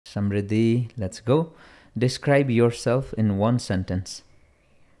Samridhi, let's go. Describe yourself in one sentence.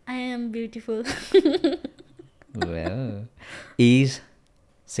 I am beautiful. Well, age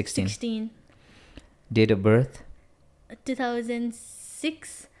 16. 16. Date of birth.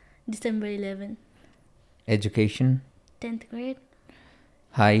 2006 December 11. Education. 10th grade.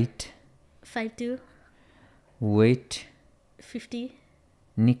 Height. 5'2". Weight. 50.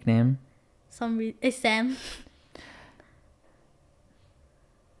 Nickname. Sam.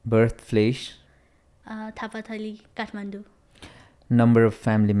 Birthplace. Thapathali, Kathmandu. Number of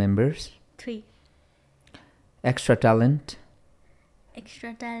family members. 3. Extra talent.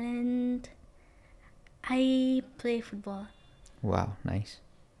 Extra talent. I play football. Wow, nice.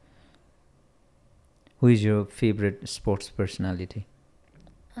 Who is your favorite sports personality?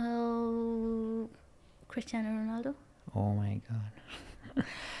 Cristiano Ronaldo. Oh my god.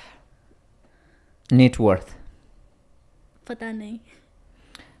 Net worth. पता नहीं.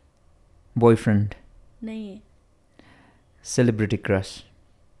 Boyfriend. नहीं है. Celebrity crush.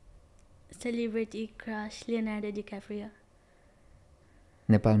 Celebrity crush Leonardo DiCaprio.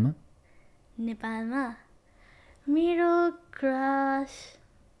 नेपालमा. नेपालमा मेरो crush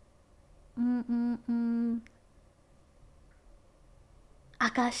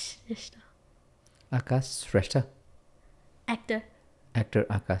Akash Shrestha. Akash Shrestha. Actor. Actor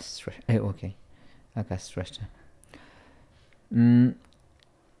Akash Shrestha. Okay. Akash Shrestha.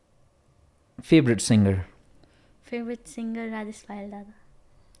 Favorite singer. Favorite singer Rajesh Payal Dada.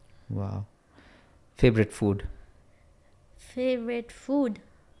 Wow. Favorite food. Favorite food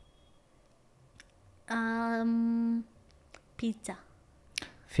pizza.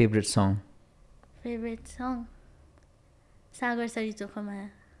 Favorite song. Favorite song Sagar Sari Chokha Maya.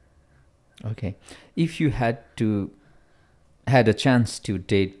 Okay. If you had a chance to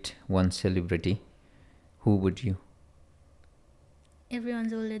date one celebrity, who would you?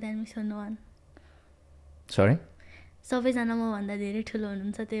 Everyone's older than me, so no one. Sorry? सबैजना मभन्दा धेरै ठुलो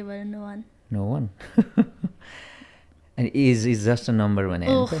हुनुहुन्छ, त्यही भएर no one. No one. And age is just a number भने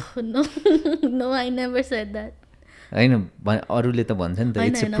no. No, I never said that. हैन अरूले त भन्छ नि त,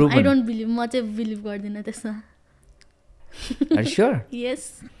 it's a I proven. don't believe. म चाहिँ बिलिभ गर्दिनँ त्यसमा. Are you sure?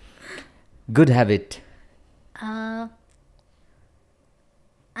 Yes. Good habit. I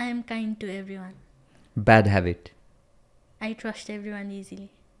am kind to everyone. Bad habit. I trust everyone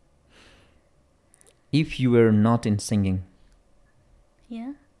easily. If you were not in singing.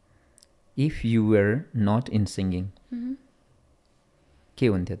 Yeah. If you were not in singing. के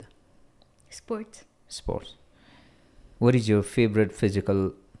हुन्थ्यो त? Sports. Sports. What is your favorite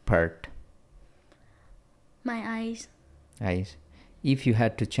physical part? My eyes. Eyes. If you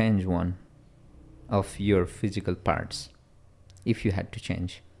had to change one of your physical parts, if you had to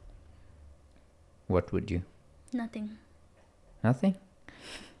change, what would you? Nothing. Nothing?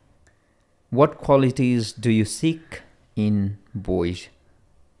 What qualities do you seek in boys?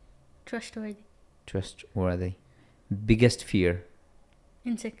 Trustworthy. Trustworthy. Biggest fear?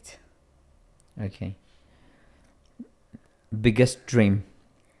 Insects. Okay. Biggest dream?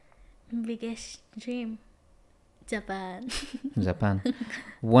 Biggest dream? Japan. Japan.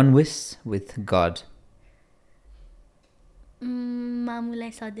 One wish with God?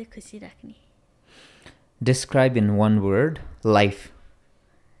 मामुलाई सधैँ खुसी राख्ने. Describe in one word life.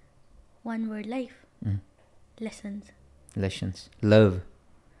 One word life. Lessons. Lessons. Love.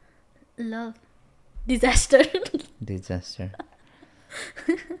 Love. Disaster. Disaster.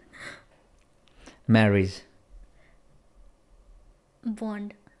 Marriage.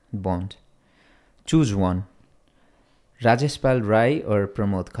 Bond. Bond. Choose one. Rajesh Pal Rai or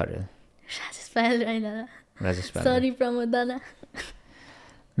Pramod Kharel? Rajesh Payal Rai Dada. Rajesh Pal. Sorry Pramod Dada.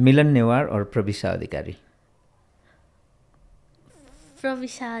 Milan Newar or Prabisha Adhikari?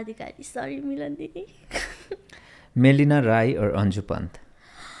 Prabisha Adhikari. Sorry Milan Didi. Melina Rai or Anju Pant?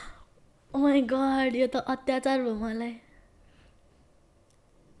 Oh my god, यो त अत्याचार भयो मलाई.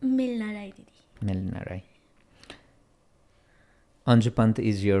 Melina Rai Didi. Melina Rai. Anju Pant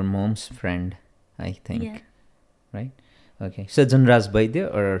is your mom's friend, I think. Yeah. Right? Okay. Sajan Raj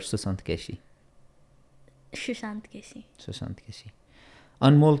Vaidya or Sushant KC? Sushant KC. Sushant KC.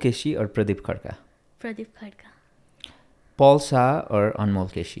 Anmol KC or Pradeep Kharka? Pradeep Kharka. Paul Shah or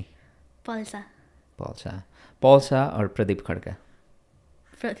Anmol KC? Paul Shah. Paul Shah. Paul Shah or Pradeep Kharka?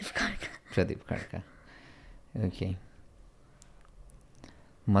 Pradeep Kharka. Pradeep Kharka. Okay.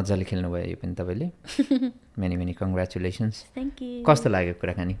 मजाले खेल्नुभयो यो पनि तपाईँले. Many many congratulations. Thank you. कस्तो लाग्यो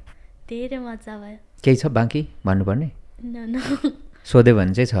कुराकानी? धेरै मजा भयो. केही छ बाँकी भन्नुपर्ने? No. सोध्यो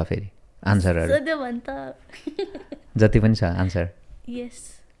भने चाहिँ छ फेरि आन्सरहरू. सोध्यो भने त जति पनि छ आन्सर.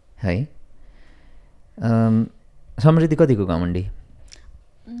 Yes. है. समृद्धि कतिको घमण्डी?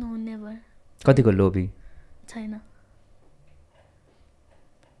 नो नेभर कतिको लोभी छैन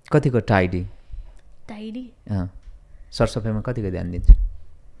कतिको टाइडी टाइडी सरसफाइमा कतिको ध्यान दिन्छ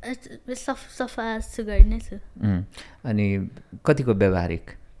सफा छु गर्ने छु अनि कतिको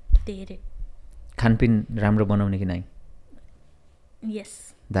व्यावहारिक धेरै खानपिन राम्रो बनाउने कि नै यस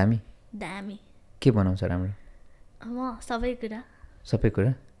दामी दामी के बनाउँछ राम्रो म सबै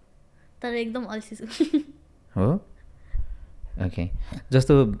कुरा तर एकदम अल्छी छु हो ओके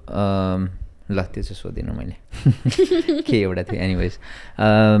जस्तो ल त्यो चाहिँ सोधिनँ मैले के एउटा थियो एनिवेज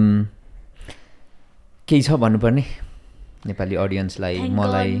केही छ भन्नुपर्ने नेपाली अडियन्सलाई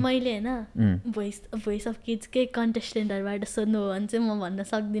मलाई मैले होइन भोइस अफ किड्सकै कन्टेस्टेन्टहरूबाट सोध्नु हो भने चाहिँ म भन्न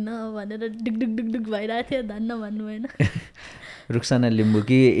सक्दिनँ भनेर डुक भइरहेको थियो धन्न भन्नु भएन रुक्साना लिम्बू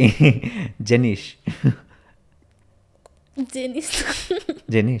कि जेनिस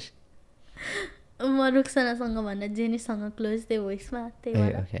जेनिस म रुक्सानासँग भन्दा जेनिससँग क्लोज थिएँ भोइसमा त्यही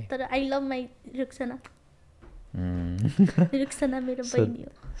भएर तर I love my Ruksana Ruksana मेरो बहिनी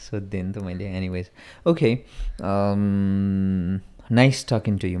हो सोध्थेँ नि त मैले anyways okay nice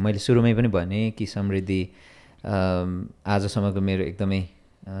talking to you मैले सुरुमै पनि भनेँ कि समृद्धि आजसम्मको मेरो एकदमै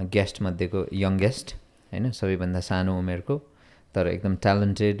गेस्टमध्येको यङ्गेस्ट होइन सबैभन्दा सानो उमेरको तर एकदम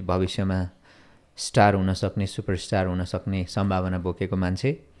ट्यालेन्टेड भविष्यमा स्टार हुनसक्ने सुपरस्टार हुनसक्ने सम्भावना बोकेको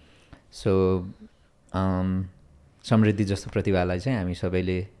मान्छे सो समृद्धि जस्तो प्रतिभालाई चाहिँ हामी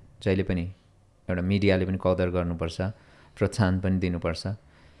सबैले जहिले पनि एउटा मिडियाले पनि कदर गर्नुपर्छ प्रोत्साहन पनि दिनुपर्छ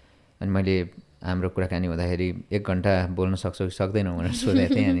अनि मैले हाम्रो कुराकानी हुँदाखेरि 1 घन्टा बोल्न सक्छौ कि सक्दैनौ भनेर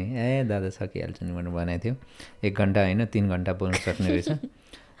सोधेको थिएँ अनि दादा सकिहाल्छ नि भनेर भनेको थियो 1 घन्टा होइन 3 घन्टा बोल्न सक्ने रहेछ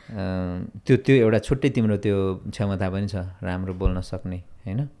त्यो एउटा छुट्टै तिम्रो त्यो क्षमता पनि छ राम्रो बोल्न सक्ने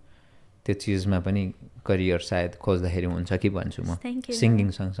होइन त्यो चिजमा पनि करियर सायद खोज्दाखेरि हुन्छ कि भन्छु म सिङ्गिङ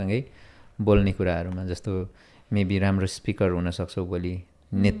सँगसँगै बोल्ने कुराहरूमा जस्तो मेबी राम्रो स्पिकर हुनसक्छौ भोलि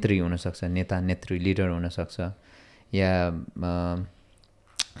नेत्री हुनसक्छ नेता नेत्री लिडर हुनसक्छ या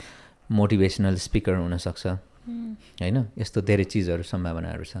मोटिभेसनल स्पिकर हुनसक्छ होइन यस्तो धेरै चिजहरू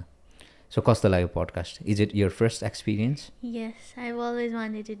सम्भावनाहरू छ सो कस्तो लाग्यो podcast is it your first experience yes I always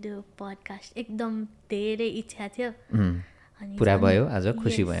wanted to do podcast एकदम धेरै इच्छा थियो पुरा भयो आज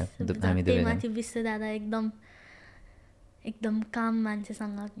खुसी भयो हामी माथि विश्व दादा एकदम काम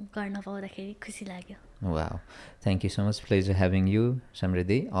मान्छेसँग गर्न पाउँदाखेरि खुसी लाग्यो wow thank you so much pleasure having you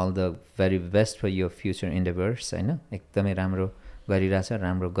Samriddhi all the very best for your future इन्डेभर्स होइन एकदमै राम्रो गरिरहेछ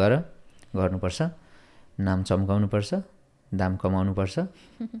राम्रो गर्नुपर्छ नाम चम्काउनुपर्छ दाम कमाउनुपर्छ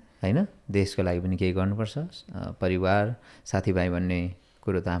होइन देशको लागि पनि केही गर्नुपर्छ परिवार साथीभाइ भन्ने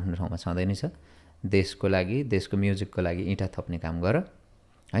कुरो त आफ्नो ठाउँमा छँदै नै छ देशको लागि देशको म्युजिकको लागि इँटा थप्ने काम गर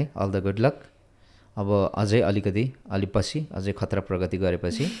है अल द गुड लक अब अझै अलि पछि अझै खतरा प्रगति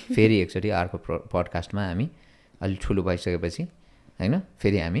गरेपछि फेरि एकचोटि अर्को पडकास्टमा हामी अलि ठुलो भइसकेपछि होइन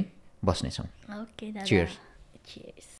फेरि हामी बस्नेछौँ ओके चियर्स